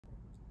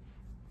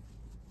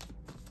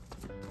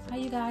Hi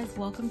you guys,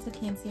 welcome to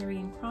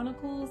Cancerian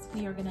Chronicles.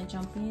 We are going to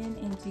jump in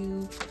and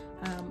do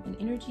an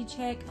energy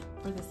check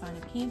for the sign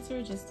of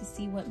Cancer just to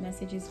see what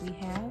messages we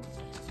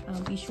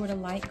have. Be sure to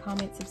like,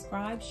 comment,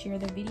 subscribe, share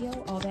the video,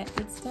 all that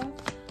good stuff.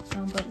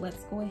 But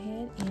let's go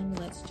ahead and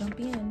let's jump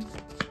in.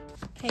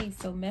 Okay,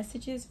 so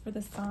messages for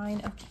the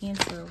sign of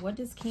Cancer. What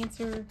does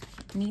Cancer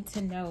need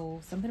to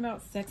know? Something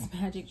about sex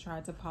magic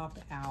tried to pop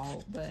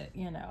out, but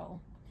you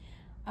know.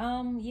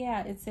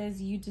 Yeah, it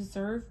says you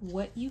deserve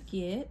what you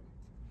get.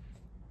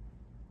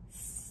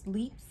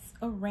 Sleeps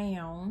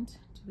around.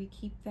 Do we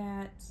keep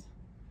that?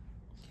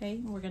 Okay,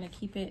 we're gonna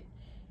keep it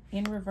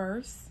in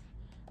reverse.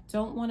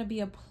 Don't want to be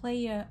a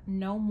player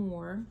no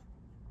more.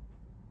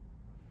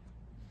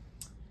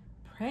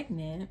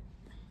 Pregnant.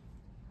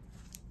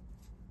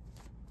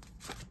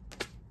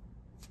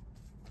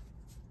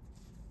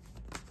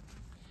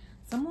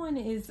 Someone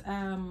is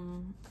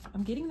I'm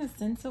getting the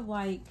sense of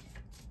like,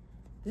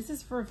 this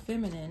is for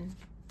feminine,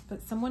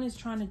 but someone is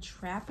trying to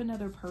trap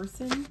another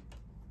person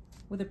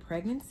with a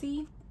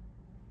pregnancy.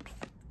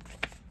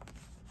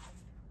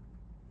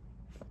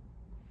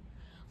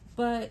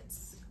 But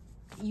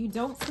you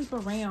don't sleep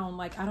around.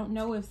 Like, I don't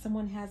know if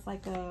someone has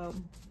like the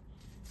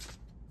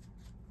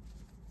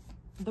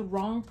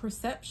wrong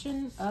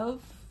perception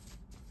of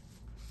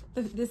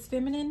this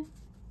feminine.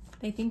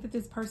 They think that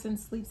this person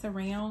sleeps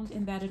around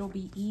and that it'll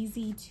be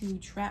easy to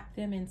trap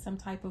them in some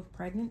type of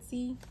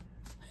pregnancy.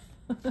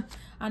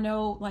 I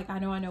know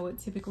it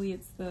typically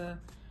it's the,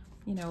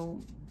 you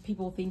know,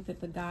 people think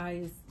that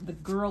the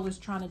girl is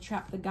trying to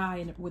trap the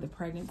guy with a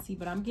pregnancy,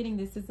 but I'm getting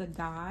this is a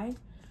guy.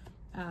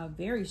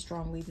 Very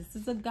strongly, this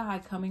is a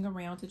guy coming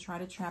around to try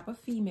to trap a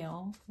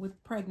female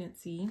with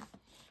pregnancy.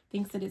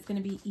 Thinks that it's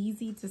going to be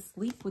easy to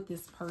sleep with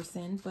this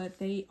person, but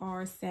they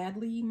are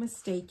sadly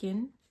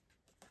mistaken.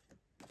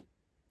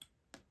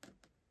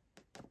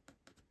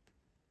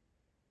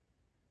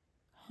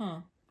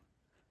 I'm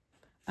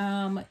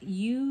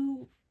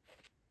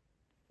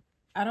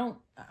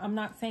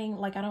not saying,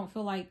 like, I don't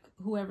feel like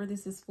whoever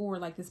this is for,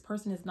 like, this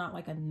person is not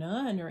like a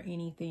nun or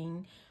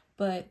anything,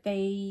 but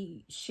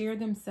they share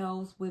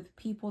themselves with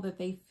people that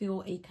they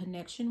feel a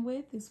connection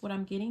with, is what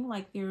I'm getting.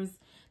 Like,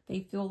 they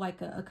feel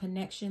like a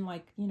connection,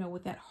 like, you know,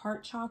 with that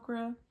heart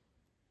chakra.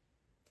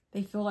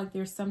 They feel like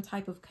there's some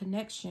type of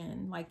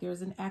connection, like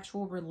there's an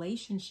actual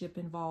relationship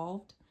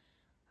involved.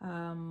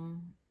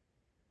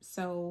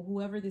 So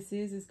whoever this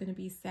is going to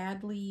be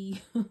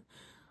sadly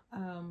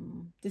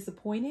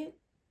disappointed,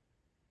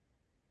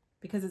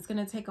 because it's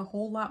going to take a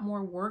whole lot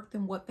more work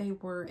than what they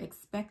were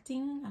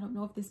expecting. I don't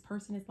know if this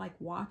person is like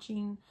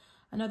watching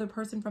another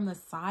person from the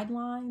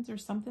sidelines or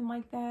something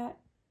like that.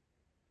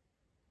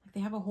 Like, they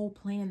have a whole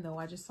plan though.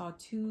 I just saw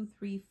 2,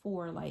 3,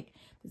 4. Like,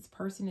 this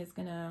person is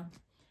going to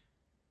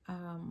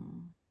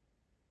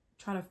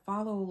try to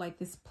follow like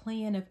this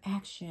plan of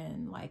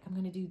action. Like, I'm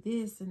going to do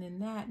this and then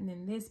that and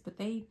then this, but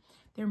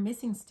they're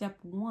missing step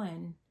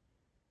 1.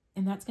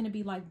 And that's going to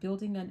be like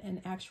building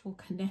an actual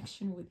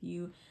connection with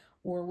you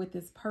or with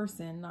this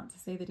person. Not to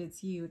say that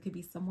it's you. It could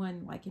be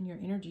someone like in your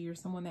energy or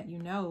someone that you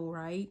know,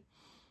 right?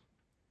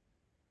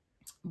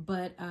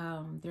 But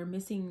they're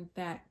missing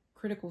that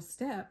critical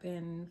step,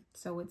 and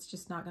so it's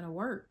just not going to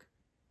work.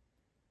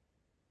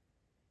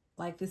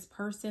 Like, this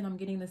person, I'm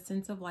getting the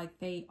sense of like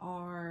they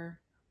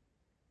are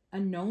a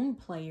known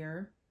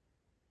player.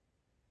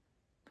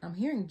 I'm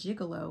hearing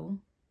gigolo.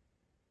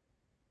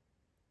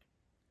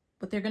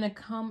 But they're going to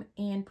come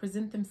and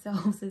present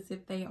themselves as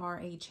if they are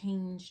a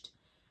changed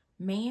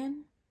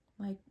man.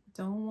 Like,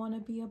 don't want to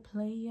be a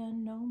player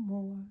no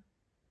more.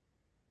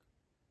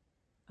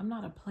 I'm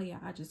not a player.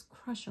 I just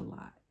crush a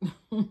lot.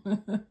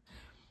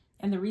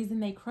 And the reason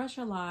they crush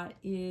a lot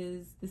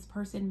is this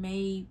person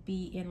may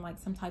be in like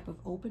some type of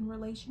open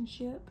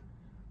relationship.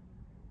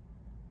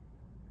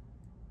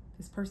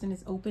 This person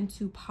is open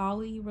to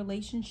poly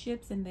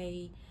relationships, and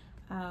they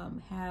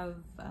have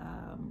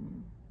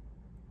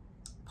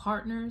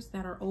partners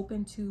that are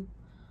open to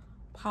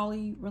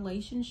poly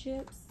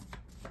relationships.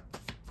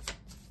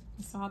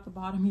 You saw at the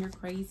bottom, you're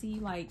crazy.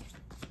 Like,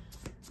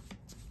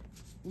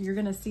 you're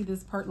gonna see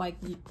this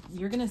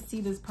you're gonna see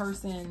this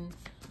person,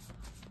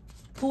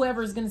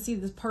 whoever's gonna see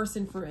this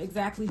person for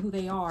exactly who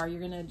they are.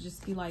 You're gonna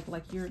just be like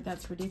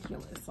that's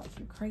ridiculous. Like,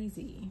 you're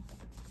crazy.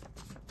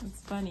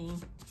 It's funny.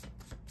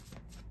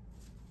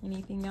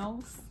 Anything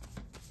else?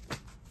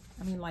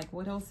 I mean, like,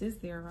 what else is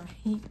there,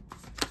 right?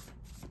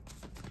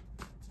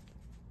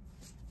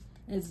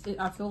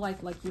 I feel like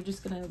you're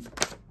just gonna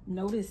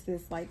notice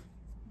this like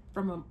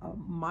from a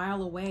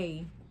mile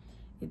away.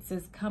 It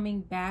says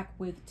coming back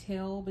with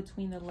tail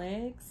between the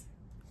legs.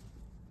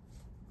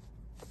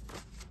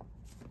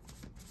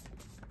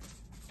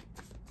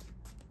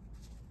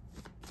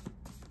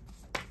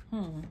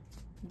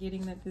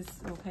 Getting that this,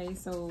 okay,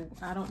 so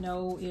I don't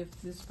know if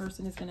this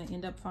person is going to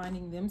end up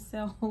finding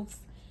themselves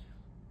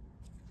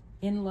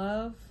in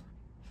love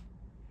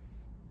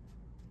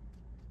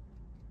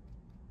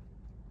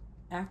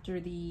after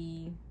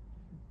the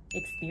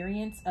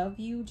experience of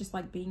you just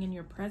like being in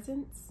your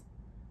presence.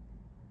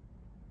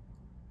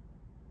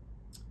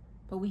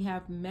 but we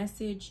have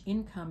message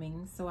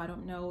incoming. So I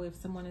don't know if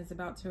someone is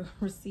about to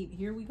receive.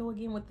 Here we go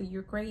again with the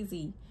 "you're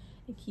crazy."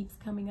 It keeps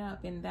coming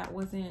up, and that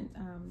wasn't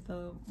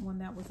the one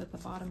that was at the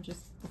bottom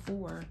just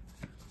before.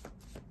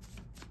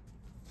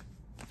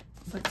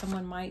 But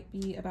someone might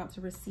be about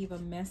to receive a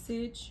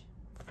message.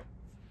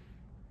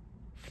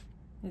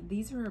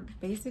 These are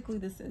basically,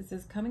 this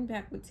is coming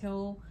back with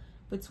tail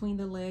between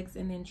the legs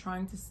and then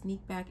trying to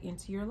sneak back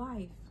into your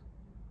life.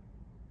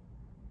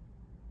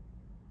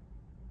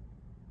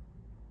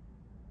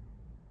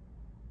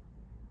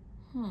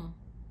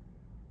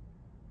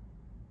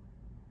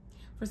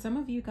 For some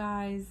of you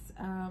guys,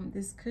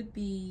 this could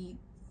be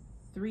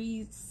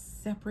 3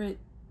 separate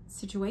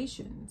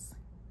situations.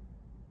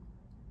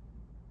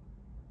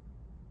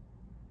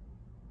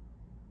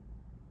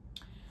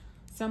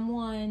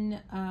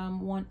 Someone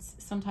wants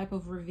some type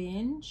of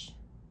revenge,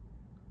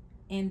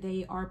 and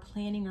they are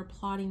planning or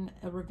plotting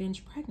a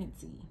revenge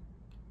pregnancy.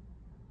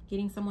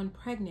 Getting someone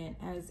pregnant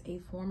as a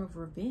form of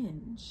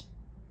revenge.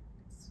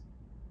 It's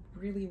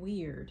really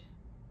weird.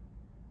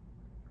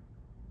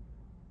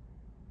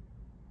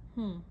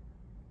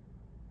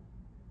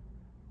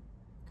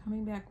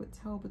 Coming back with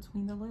tail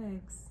between the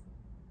legs.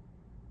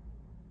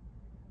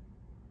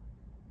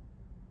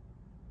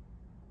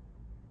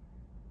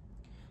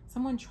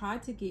 Someone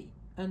tried to get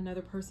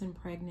another person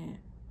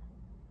pregnant,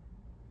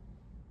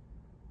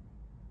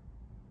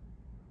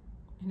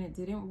 and it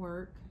didn't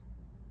work.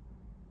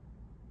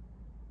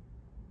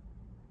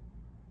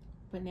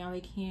 But now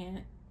they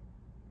can't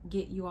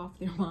get you off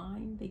their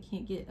mind. They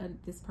can't get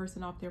this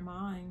person off their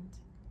mind.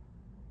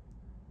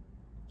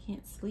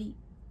 Can't sleep.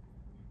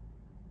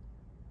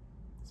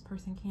 This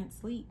person can't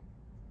sleep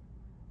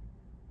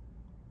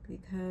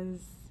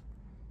because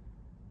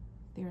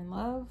they're in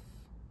love.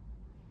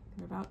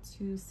 They're about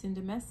to send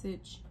a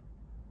message.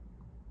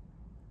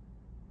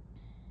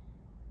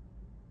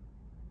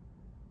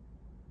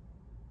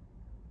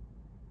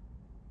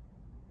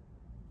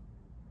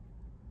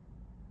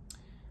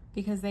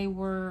 Because they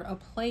were a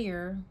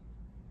player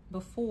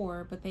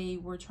before, but they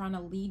were trying to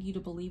lead you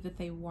to believe that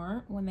they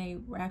weren't, when they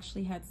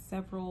actually had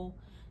several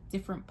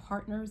different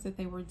partners that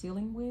they were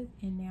dealing with,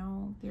 and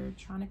now they're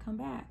trying to come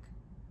back.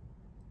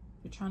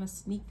 They're trying to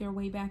sneak their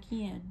way back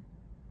in.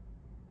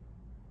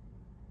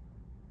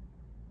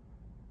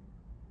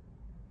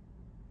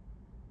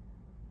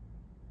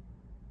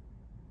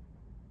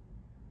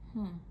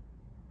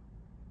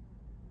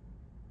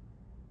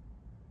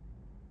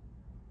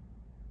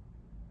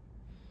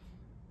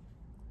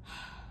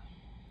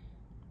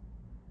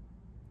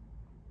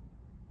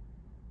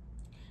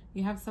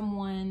 You have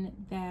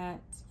someone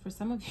that, for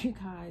some of you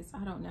guys,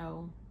 I don't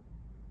know.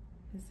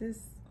 Is this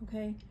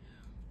okay?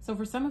 So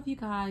for some of you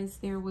guys,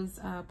 there was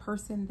a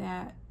person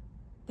that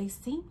they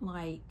seemed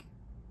like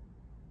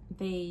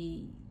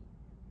they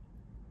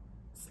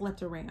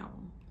slept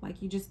around.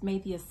 Like you just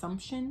made the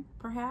assumption,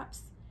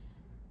 perhaps.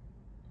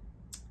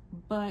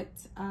 But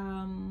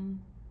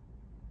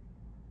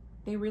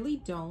they really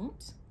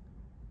don't.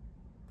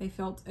 They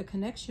felt a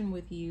connection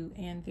with you,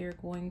 and they're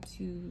going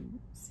to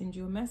send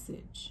you a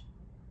message.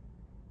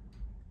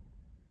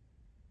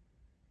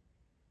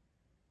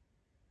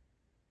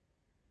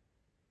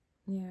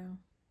 Yeah.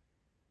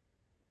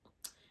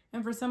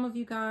 And for some of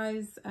you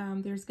guys,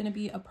 there's going to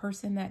be a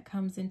person that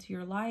comes into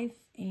your life,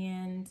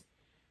 and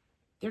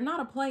they're not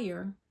a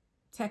player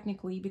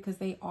technically, because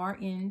they are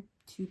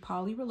into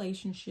poly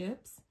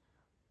relationships.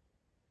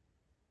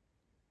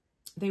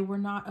 They were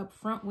not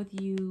upfront with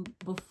you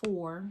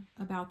before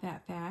about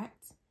that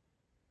fact.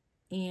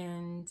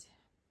 And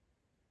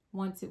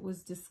once it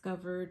was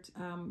discovered,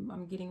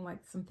 I'm getting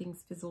like some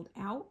things fizzled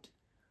out.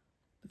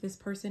 But this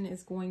person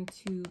is going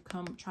to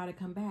try to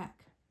come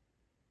back.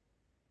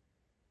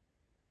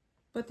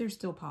 But they're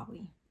still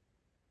poly.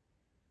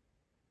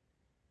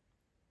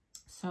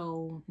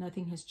 So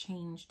nothing has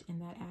changed in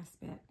that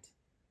aspect.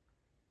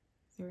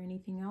 Is there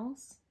anything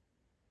else?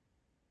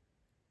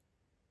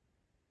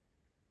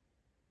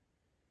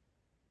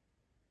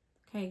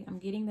 Okay, I'm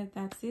getting that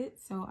that's it.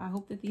 So I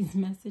hope that these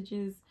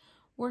messages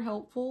were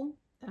helpful,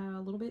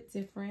 a little bit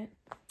different.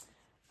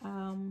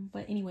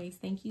 But anyways,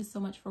 thank you so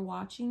much for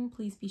watching.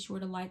 Please be sure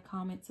to like,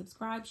 comment,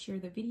 subscribe, share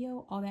the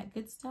video, all that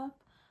good stuff.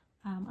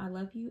 I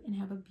love you and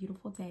have a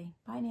beautiful day.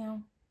 Bye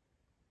now.